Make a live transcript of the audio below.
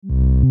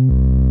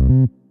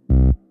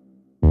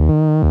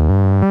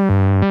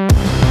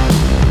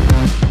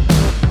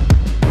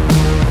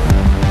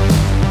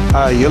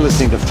You're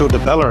listening to Phil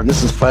DeBella, and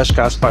this is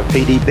Flashcast by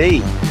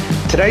PDB.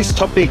 Today's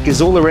topic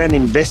is all around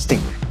investing.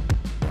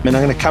 And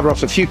I'm going to cover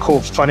off a few core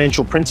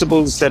financial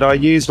principles that I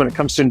use when it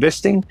comes to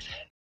investing.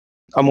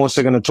 I'm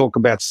also going to talk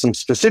about some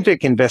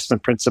specific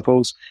investment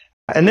principles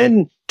and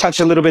then touch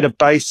a little bit of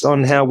base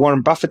on how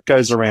Warren Buffett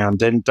goes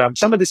around. And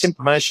some of this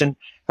information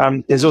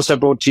is also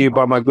brought to you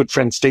by my good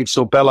friend Steve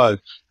Sorbello,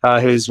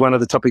 who's one of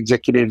the top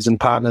executives and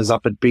partners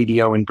up at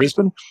BDO in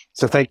Brisbane.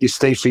 So thank you,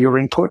 Steve, for your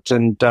input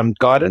and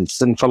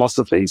guidance and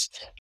philosophies.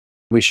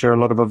 We share a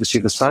lot of obviously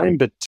the same,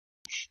 but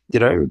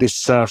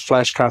this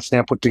flashcast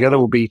now put together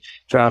will be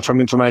from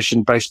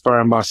information based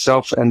by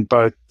myself and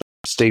both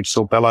Steve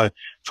Sorbello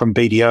from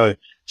BDO.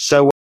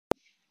 So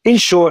in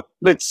short,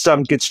 let's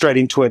get straight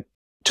into it.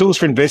 Tools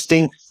for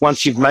investing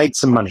once you've made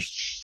some money.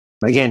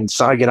 Again,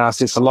 so I get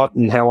asked this a lot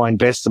and how I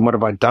invest and what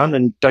have I done.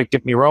 And don't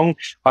get me wrong,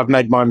 I've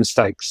made my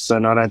mistakes.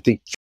 And I don't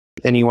think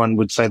anyone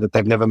would say that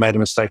they've never made a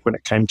mistake when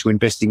it came to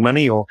investing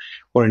money or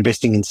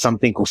investing in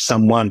something or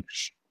someone.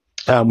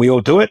 We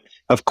all do it.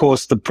 Of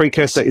course, the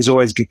precursor is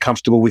always get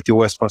comfortable with your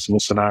worst possible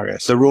scenario.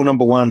 So rule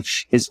number one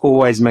is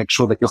always make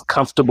sure that you're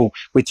comfortable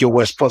with your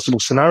worst possible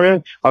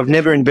scenario. I've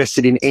never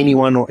invested in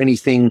anyone or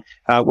anything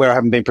where I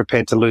haven't been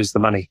prepared to lose the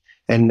money.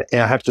 And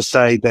I have to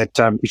say that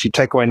if you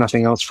take away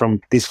nothing else from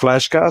this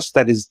flashcast,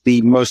 that is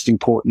the most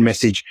important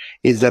message,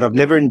 is that I've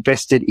never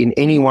invested in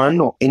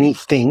anyone or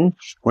anything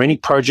or any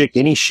project,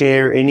 any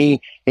share, any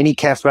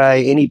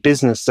cafe, any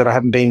business that I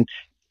haven't been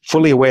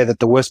fully aware that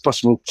the worst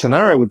possible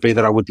scenario would be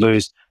that I would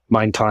lose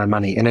my entire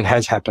money. And it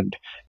has happened,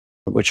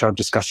 which I'll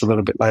discuss a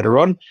little bit later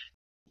on.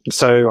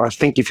 So I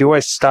think if you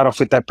always start off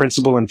with that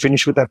principle and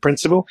finish with that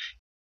principle,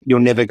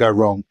 you'll never go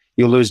wrong.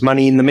 You'll lose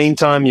money in the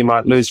meantime. You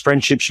might lose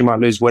friendships. You might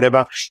lose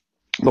whatever.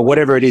 But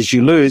whatever it is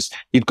you lose,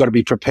 you've got to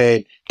be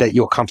prepared that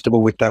you're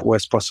comfortable with that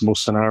worst possible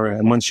scenario.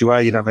 And once you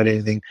are, you don't have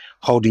anything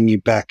holding you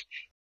back.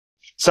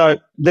 So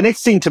the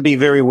next thing to be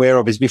very aware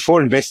of is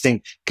before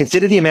investing,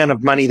 consider the amount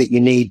of money that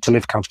you need to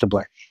live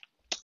comfortably.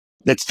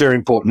 That's very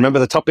important. Remember,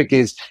 the topic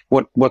is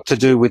what to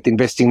do with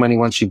investing money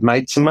once you've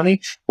made some money.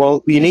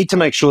 Well, you need to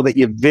make sure that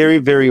you're very,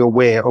 very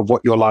aware of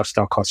what your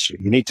lifestyle costs you.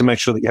 You need to make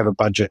sure that you have a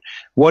budget.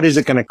 What is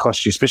it going to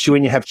cost you, especially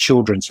when you have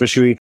children,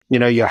 especially,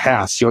 your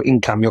house, your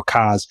income, your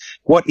cars?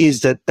 What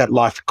is that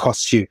life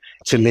costs you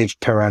to live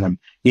per annum?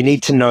 You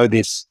need to know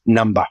this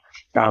number.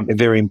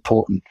 Very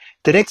important.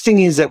 The next thing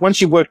is that once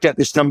you've worked out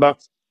this number,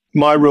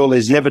 my rule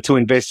is never to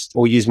invest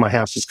or use my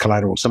house as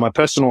collateral. So my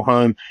personal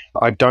home,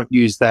 I don't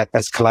use that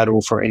as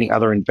collateral for any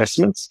other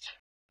investments,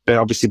 but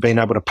obviously being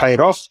able to pay it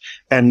off.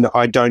 And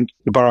I don't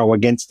borrow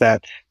against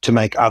that to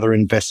make other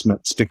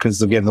investments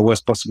because, again, the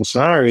worst possible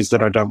scenario is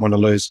that I don't want to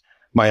lose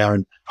my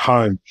own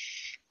home.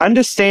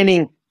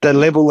 Understanding the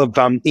level of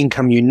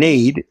income you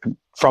need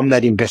from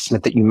that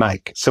investment that you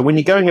make. So when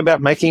you're going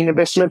about making an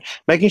investment,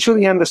 making sure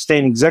that you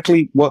understand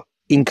exactly what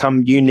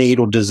income you need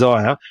or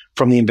desire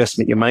from the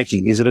investment you're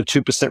making. Is it a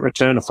 2%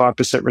 return, a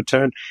 5%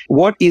 return?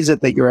 What is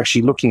it that you're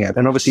actually looking at?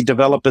 And obviously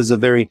developers are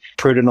very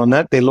prudent on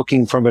that. They're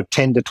looking from a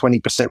 10 to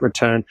 20%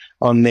 return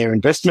on their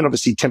investment.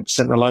 Obviously 10%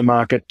 in the low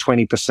market,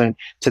 20%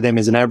 to them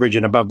is an average,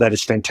 and above that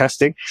is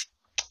fantastic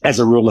as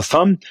a rule of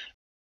thumb,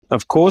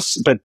 of course.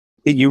 But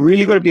you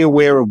really got to be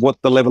aware of what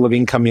the level of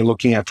income you're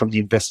looking at from the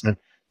investment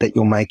that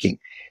you're making.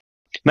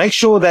 Make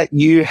sure that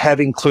you have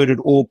included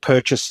all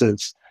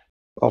purchases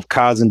of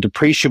cars and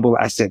depreciable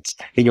assets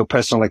in your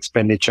personal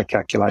expenditure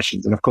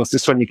calculations. And of course,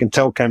 this one you can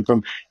tell came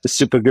from the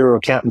super guru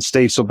accountant,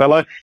 Steve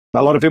Sorbello.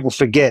 A lot of people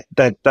forget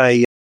that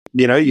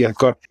you've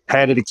got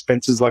added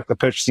expenses like the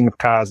purchasing of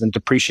cars and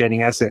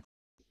depreciating assets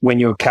when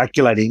you're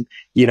calculating,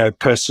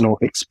 personal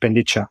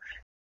expenditure,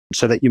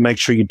 so that you make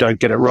sure you don't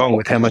get it wrong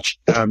with how much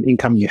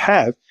income you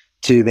have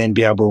to then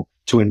be able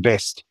to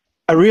invest.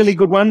 A really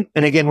good one,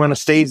 and again, one of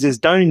Steve's, is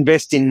don't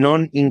invest in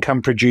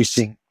non-income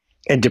producing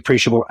and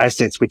depreciable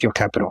assets with your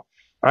capital.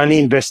 Only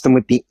invest them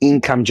with the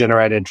income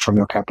generated from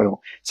your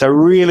capital. So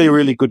really,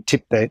 really good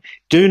tip there.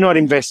 Do not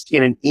invest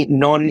in a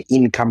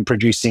non-income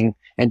producing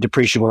and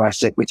depreciable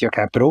asset with your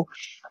capital.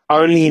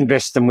 Only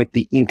invest them with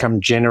the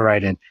income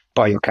generated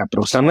by your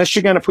capital. So unless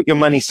you're going to put your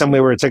money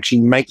somewhere where it's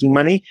actually making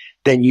money,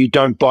 then you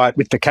don't buy it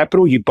with the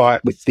capital. You buy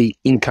it with the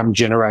income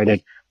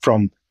generated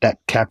from that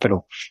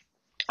capital.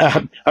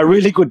 A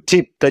really good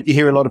tip that you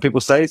hear a lot of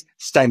people say is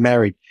stay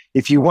married.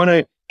 If you want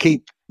to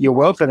keep your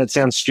wealth, and it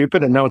sounds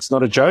stupid, and no, it's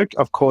not a joke.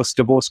 Of course,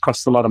 divorce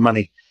costs a lot of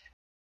money.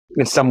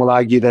 And some will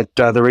argue that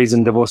the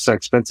reason divorce is so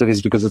expensive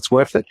is because it's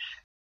worth it.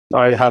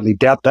 I hardly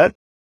doubt that,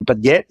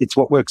 but yet it's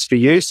what works for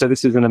you. So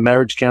this isn't a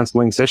marriage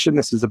counseling session.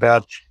 This is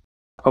about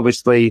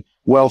obviously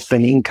wealth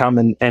and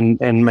income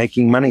and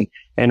making money.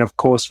 And of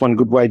course, one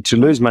good way to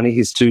lose money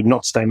is to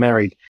not stay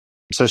married.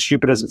 So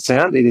stupid as it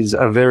sounds, it is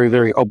a very,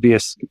 very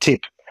obvious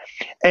tip.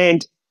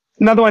 And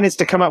another one is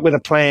to come up with a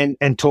plan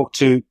and talk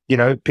to,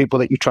 people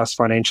that you trust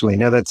financially.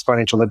 Now, that's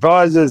financial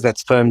advisors,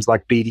 that's firms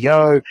like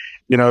BDO,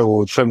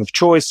 or firm of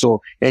choice, or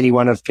any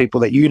one of people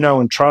that you know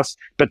and trust.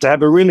 But to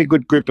have a really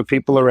good group of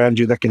people around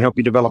you that can help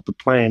you develop a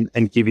plan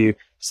and give you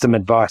some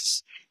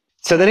advice.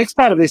 So the next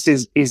part of this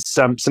is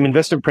some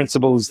investment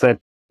principles that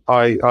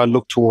I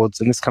look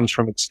towards, and this comes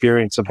from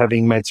experience of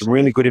having made some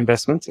really good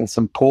investments and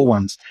some poor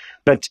ones,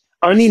 but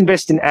only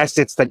invest in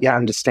assets that you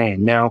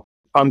understand. Now,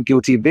 I'm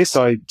guilty of this.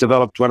 I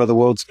developed one of the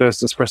world's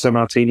first espresso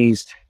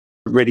martinis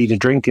ready to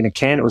drink in a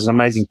can. It was an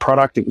amazing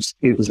product.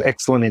 It was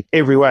excellent in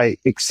every way,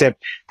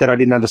 except that I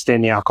didn't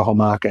understand the alcohol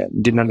market,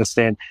 didn't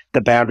understand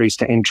the boundaries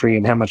to entry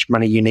and how much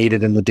money you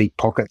needed in the deep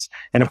pockets.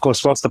 And of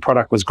course, whilst the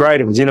product was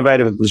great, it was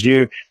innovative, it was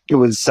new, it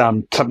was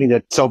something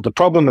that solved a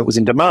problem, it was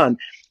in demand,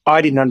 I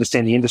didn't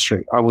understand the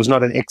industry. I was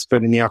not an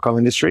expert in the alcohol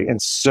industry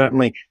and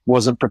certainly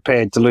wasn't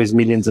prepared to lose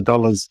millions of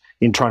dollars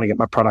in trying to get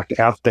my product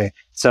out there.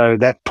 So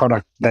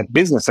that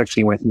business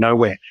actually went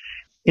nowhere.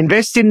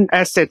 Invest in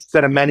assets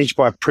that are managed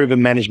by a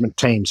proven management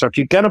team. So if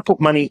you're going to put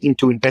money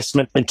into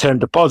investment and term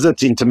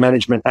deposits, into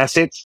management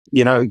assets,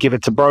 give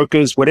it to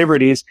brokers, whatever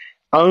it is,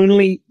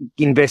 only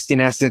invest in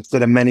assets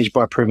that are managed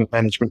by a proven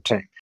management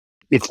team.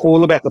 It's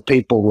all about the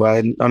people.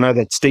 I know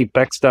that Steve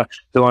Baxter,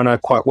 who I know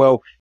quite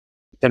well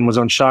and was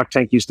on Shark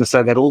Tank, used to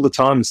say that all the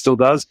time and still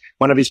does.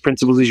 One of his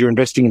principles is you're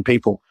investing in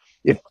people.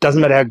 It doesn't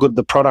matter how good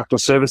the product or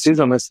service is,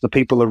 unless the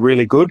people are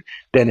really good,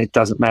 then it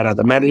doesn't matter.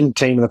 The management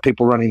team and the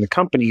people running the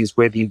company is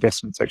where the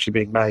investment's actually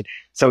being made.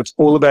 So it's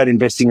all about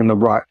investing in the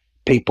right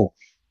people,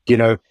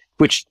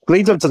 which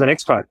leads on to the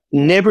next part.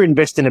 Never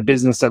invest in a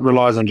business that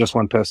relies on just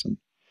one person.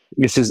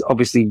 This is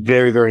obviously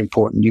very, very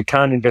important. You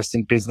can't invest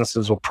in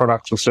businesses or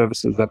products or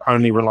services that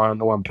only rely on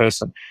the one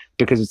person,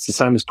 because it's the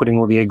same as putting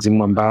all the eggs in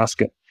one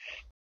basket.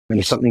 And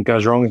if something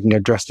goes wrong, it can go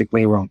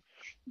drastically wrong.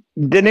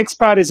 The next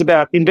part is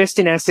about invest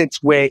in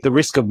assets where the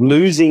risk of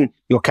losing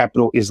your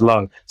capital is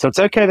low. So it's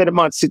okay that it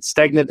might sit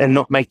stagnant and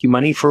not make you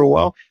money for a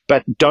while,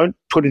 but don't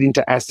put it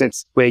into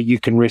assets where you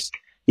can risk,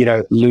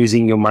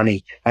 losing your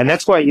money. And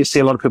that's why you see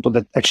a lot of people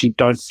that actually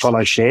don't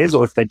follow shares,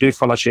 or if they do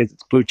follow shares,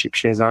 it's blue chip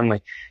shares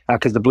only,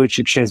 because the blue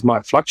chip shares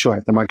might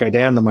fluctuate. They might go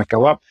down, they might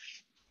go up,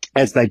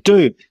 as they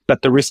do,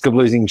 but the risk of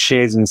losing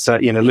shares and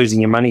losing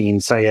your money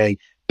in, say, a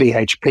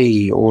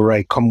BHP or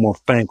a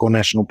Commonwealth Bank or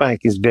National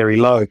Bank is very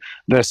low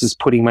versus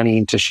putting money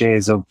into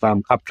shares of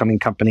upcoming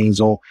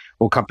companies or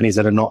companies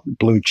that are not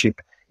blue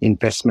chip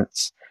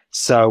investments.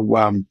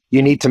 So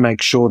you need to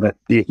make sure that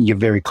you're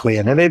very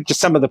clear. Now, they're just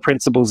some of the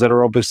principles that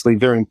are obviously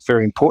very,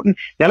 very important.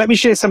 Now, let me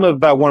share some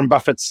of Warren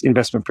Buffett's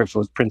investment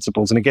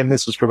principles. And again,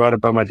 this was provided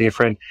by my dear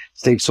friend,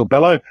 Steve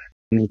Sorbello.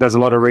 He does a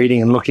lot of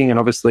reading and looking, and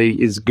obviously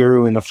is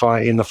guru in the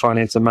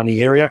finance and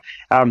money area.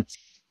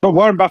 But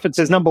Warren Buffett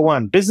says, number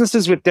one,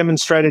 businesses with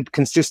demonstrated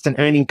consistent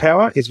earning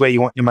power is where you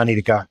want your money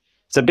to go.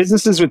 So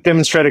businesses with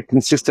demonstrated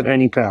consistent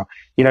earning power,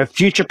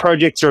 future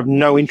projects are of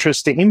no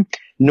interest to him,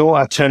 nor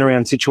are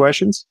turnaround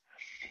situations.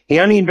 He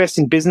only invests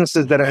in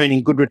businesses that are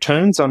earning good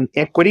returns on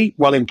equity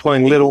while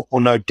employing little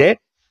or no debt.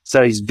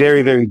 So he's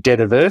very, very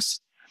debt averse.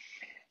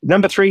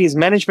 Number three is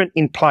management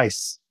in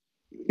place.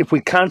 If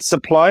we can't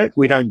supply it,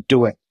 we don't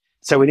do it.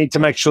 So we need to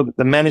make sure that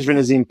the management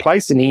is in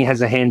place and he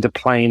has a hand to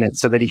play in it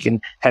so that he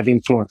can have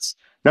influence.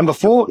 Number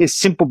four is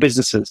simple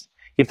businesses.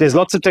 If there's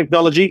lots of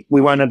technology, we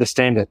won't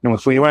understand it. And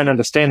if we won't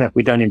understand it,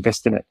 we don't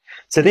invest in it.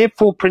 So there are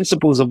four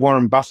principles of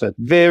Warren Buffett.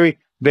 Very,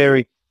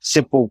 very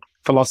simple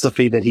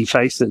philosophy that he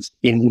faces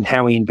in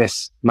how he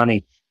invests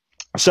money.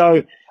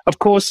 So, of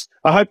course,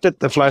 I hope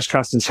that the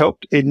Flashcast has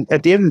helped.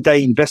 At the end of the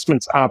day,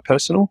 investments are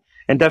personal.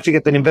 And don't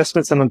forget that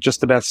investments are not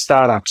just about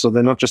startups, or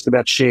they're not just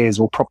about shares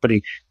or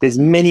property. There's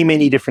many,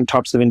 many different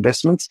types of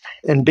investments.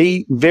 And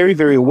be very,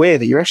 very aware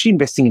that you're actually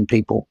investing in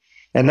people.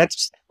 And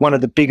that's one of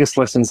the biggest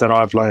lessons that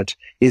I've learned,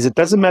 is it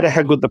doesn't matter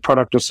how good the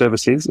product or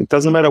service is. It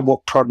doesn't matter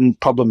what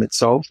problem it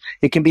solves.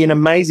 It can be an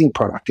amazing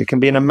product. It can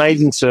be an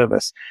amazing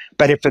service.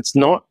 But if it's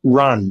not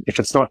run, if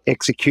it's not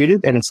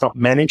executed, and it's not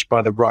managed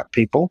by the right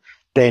people,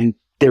 then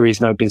there is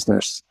no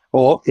business.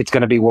 Or it's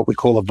going to be what we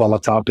call a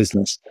volatile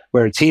business,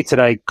 where it's here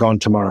today, gone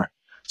tomorrow.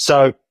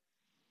 So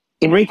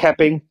in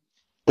recapping,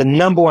 the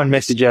number one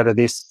message out of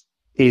this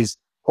is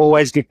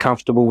always get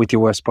comfortable with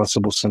your worst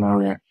possible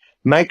scenario.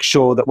 Make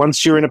sure that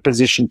once you're in a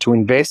position to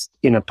invest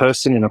in a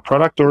person, in a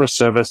product or a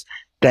service,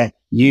 that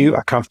you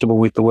are comfortable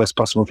with the worst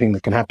possible thing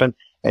that can happen.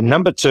 And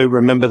number two,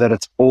 remember that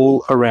it's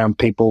all around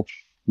people.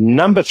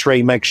 Number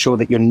three, make sure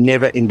that you're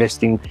never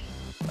investing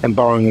and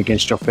borrowing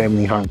against your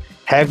family home.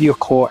 Have your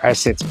core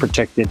assets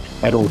protected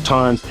at all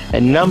times.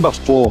 And number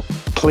four,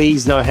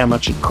 please know how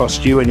much it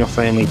costs you and your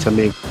family to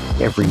live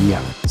every year.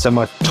 So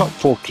my top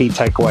four key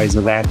takeaways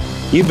are that.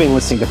 You've been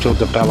listening to Phil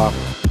Di Bella.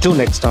 Until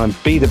next time,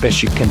 be the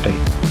best you can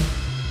be.